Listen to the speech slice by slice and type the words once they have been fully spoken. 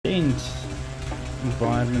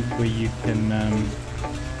environment where you can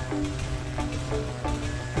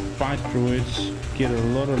fight droids, get a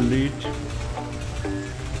lot of loot.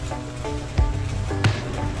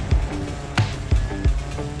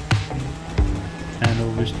 And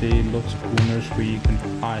obviously lots of corners where you can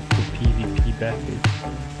fight for PvP battles.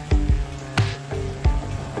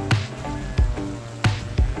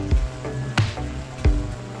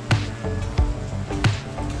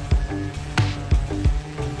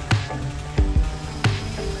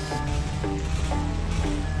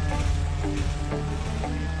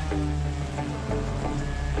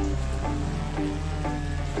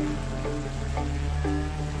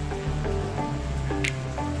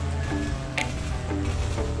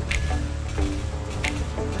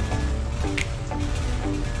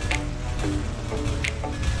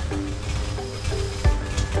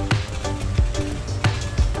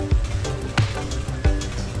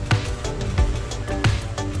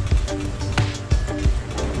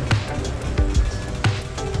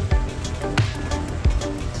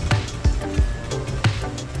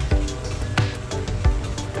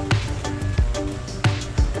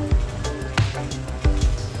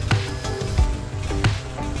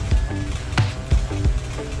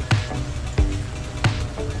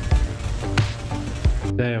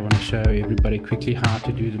 Today I want to show everybody quickly how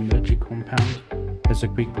to do the military compound. As a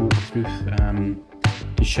quick walkthrough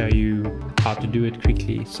to show you how to do it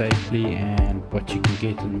quickly, safely, and what you can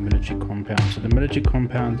get in the military compound. So the military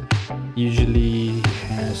compound usually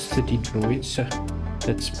has 30 droids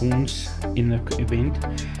that spawns in the event.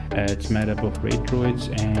 It's made up of red droids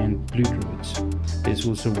and blue droids. There's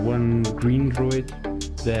also one green droid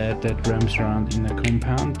that roams around in the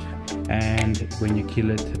compound, and when you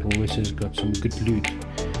kill it, it always has got some good loot.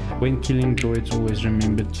 When killing droids, always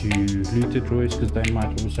remember to loot the droids, because they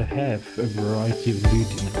might also have a variety of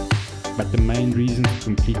loot in it. But the main reason for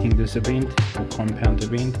completing this event, or compound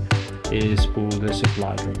event, is for the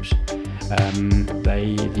supply drops. As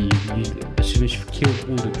soon as you've killed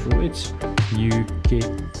all the droids, you get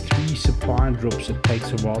 3 supply drops. It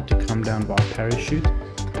takes a while to come down by parachute,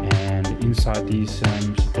 and inside these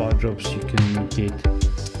supply drops you can get,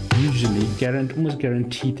 usually almost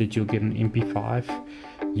guaranteed that you'll get an MP5,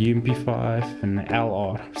 UMP5 and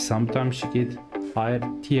LR. Sometimes you get higher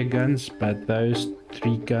tier guns, but those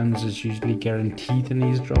 3 guns is usually guaranteed in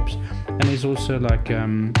these drops. And there's also like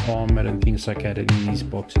armor and things like that in these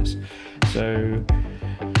boxes. So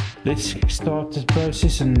let's start this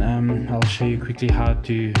process, and I'll show you quickly how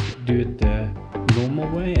to do it the normal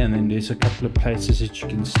way, and then there's a couple of places that you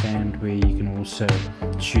can stand where you can also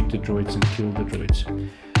shoot the droids and kill the droids.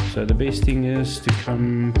 So the best thing is to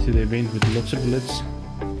come to the event with lots of bullets,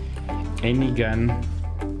 any gun.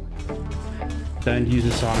 Don't use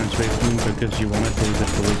a silenced weapon, because you want to pull the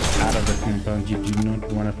droids out of the compound. You do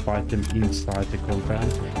not want to fight them inside the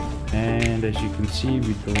compound. And as you can see,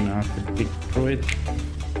 we've drawn out the big droid,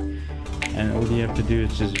 and all you have to do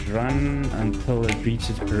is just run until it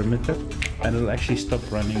reaches perimeter, and it'll actually stop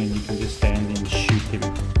running, and you can just stand and shoot him.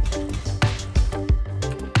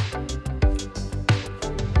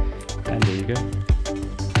 And there you go.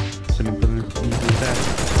 Simple and easy as that.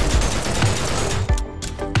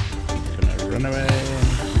 Gonna run away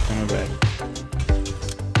and come back.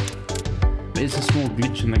 There's a small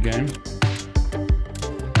glitch in the game.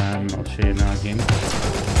 I'll show you now again.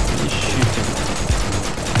 You shoot him.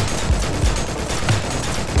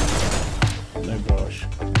 No gosh.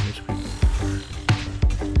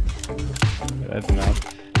 I don't know.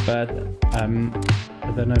 But I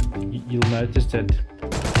don't know if you'll notice that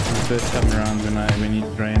the first time around when you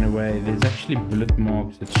drain away, there's actually bullet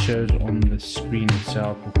marks that shows on the screen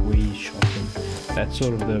itself of where you shot them. That's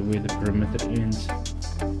sort of where the perimeter ends,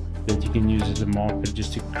 that you can use as a marker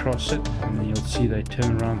just to cross it, and then you'll see they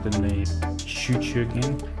turn around and they shoot you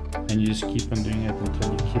again, and you just keep on doing it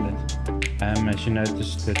until you kill it. As you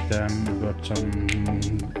noticed that we've got some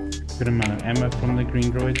good amount of ammo from the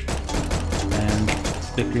green droid, and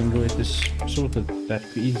the green droid is sorted that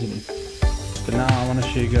easily. So now I want to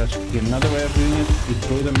show you guys another way of doing it. You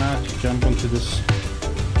throw them out, you jump onto this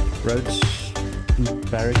road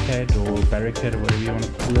barricade or whatever you want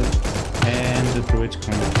to call it, and the droids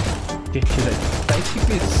kind of get you there.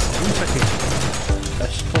 Basically it seems like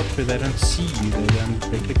a spot where they don't see you, they don't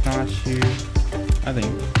recognize you. I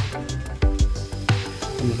think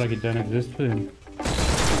almost like it don't exist for them.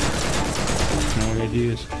 And all you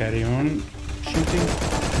do is carry on shooting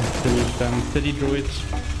until you've done 30 droids.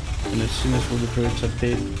 And as soon as all the droids are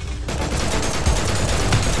dead,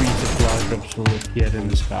 3 supply drops will appear in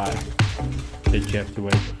the sky that you have to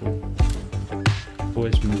wait for.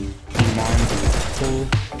 Always be mindful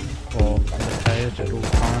of the players at all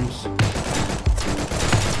times.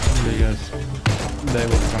 because they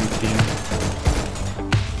will come to you.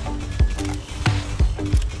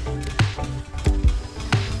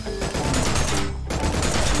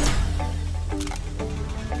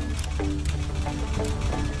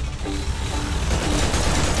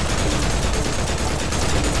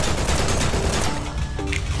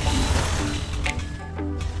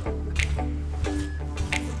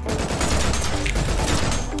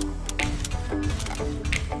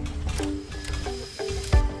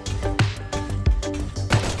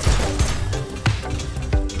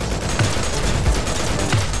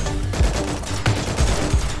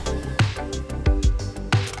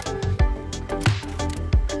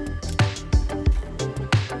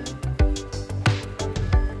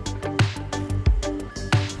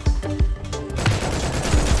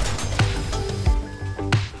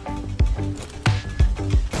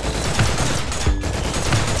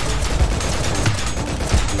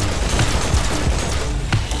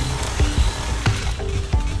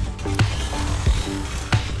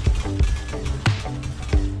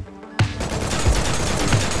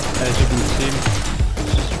 As you can see,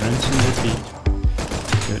 it's just rinse and repeat.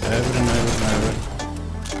 Do it over and over and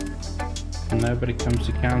over. Nobody comes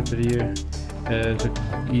to counter you. It's an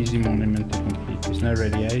easy monument to complete. There's no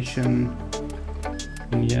radiation.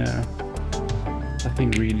 And yeah,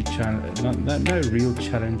 nothing really no real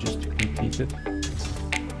challenges to complete it.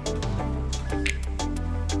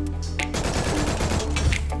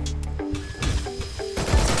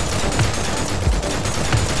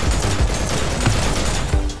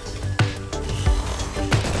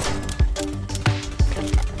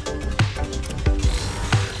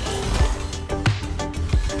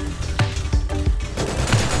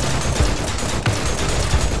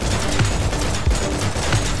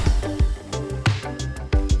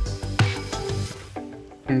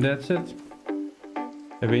 And that's it.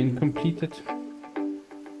 Event completed.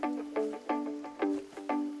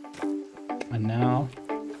 And now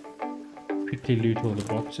quickly loot all the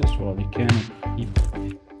boxes while we can. Keep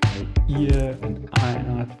our ear and eye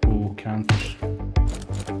out for counters.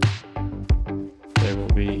 They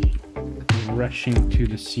will be rushing to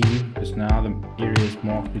the scene because now the area is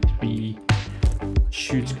marked with 3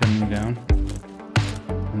 shoots coming down,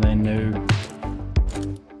 and they know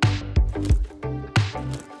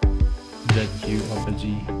that you are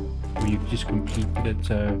busy, or you've just completed it,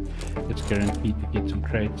 so it's guaranteed to get some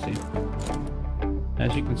crates in.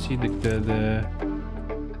 As you can see, the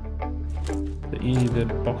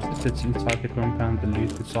box that sits inside the compound, the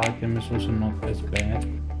loot inside them is also not as bad,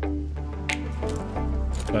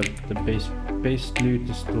 but the base loot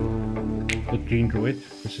is still the green droid,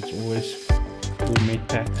 because it's always 4 med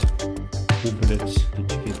packs, 4 bullets that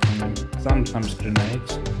you get from them, sometimes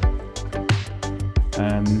grenades.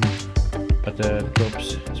 But the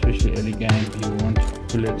drops, especially early game, if you want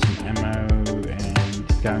bullets and ammo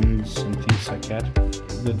and guns and things like that,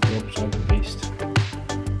 the drops are the best.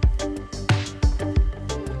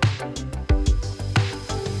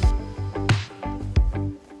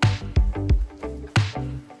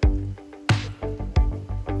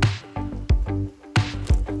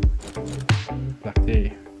 Like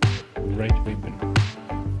there, great weapon.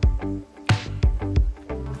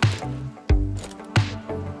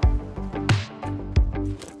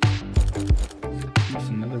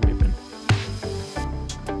 Another weapon.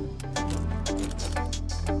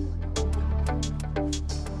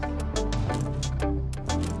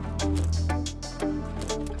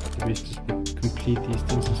 The best is to complete these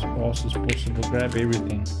things as fast as possible. Grab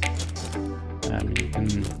everything. You can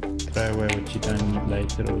throw away what you don't need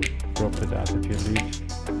later or drop it out of your loot.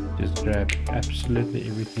 Just grab absolutely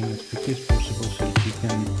everything as quickly as possible so that you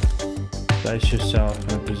can place yourself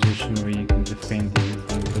in a position where you can defend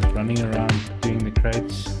everything, because running around doing the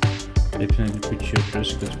crates definitely puts you at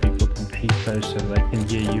risk, because people can creep close so they can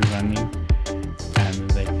hear you running and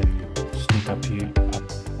they can sneak up on you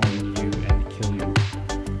and kill you.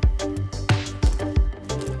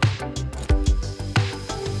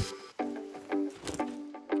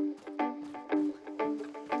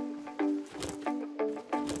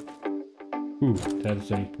 Ooh, that is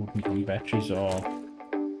an important one. Batteries are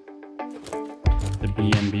the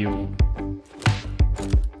B&B all.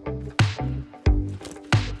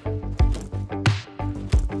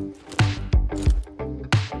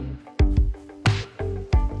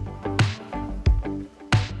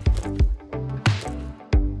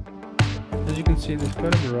 As you can see, there's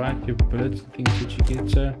quite a variety of bullets and things that you get,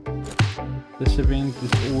 so this event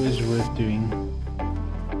is always worth doing.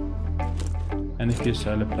 And if you're a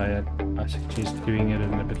solo player, I suggest doing it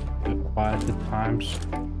in a bit quieter times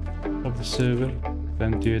of the server.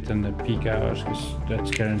 Don't do it in the peak hours, because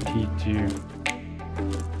that's guaranteed to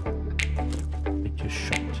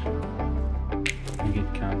shot and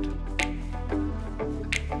get counted.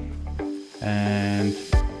 And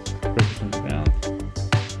focus on the ground.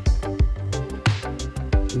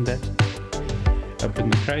 And that's it. Open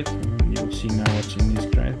the crate, and you'll see now what's in these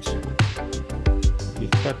crates.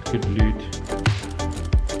 You've got good loot.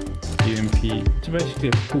 UMP. It's basically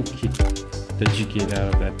a full kit that you get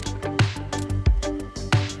out of that.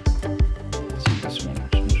 See this one.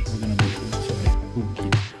 We're gonna be so a full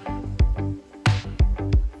kit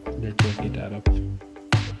that you'll get out of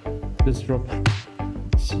this drop.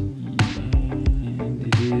 Let's see, and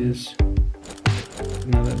it is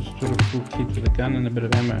another sort of full kit with a gun and a bit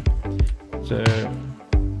of ammo. So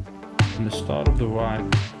in the start of the wipe,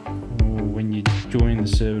 or when you join the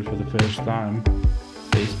server for the first time,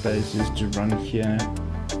 best place is to run here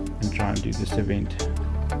and try and do this event.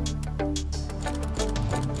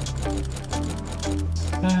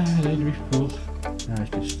 Let me full. Now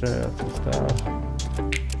just throw out the stuff.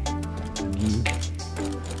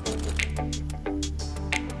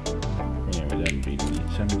 Yeah, we don't really need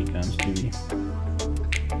so many guns, do we?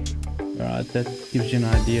 Alright, that gives you an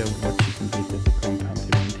idea of what you can get at the compound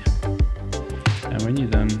event. And when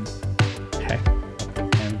you're done, pack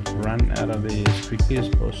and run out of there as quickly as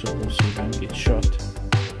possible so you don't get shot.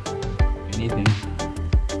 Anything.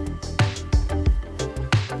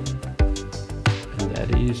 And that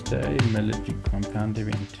is the military compound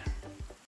event.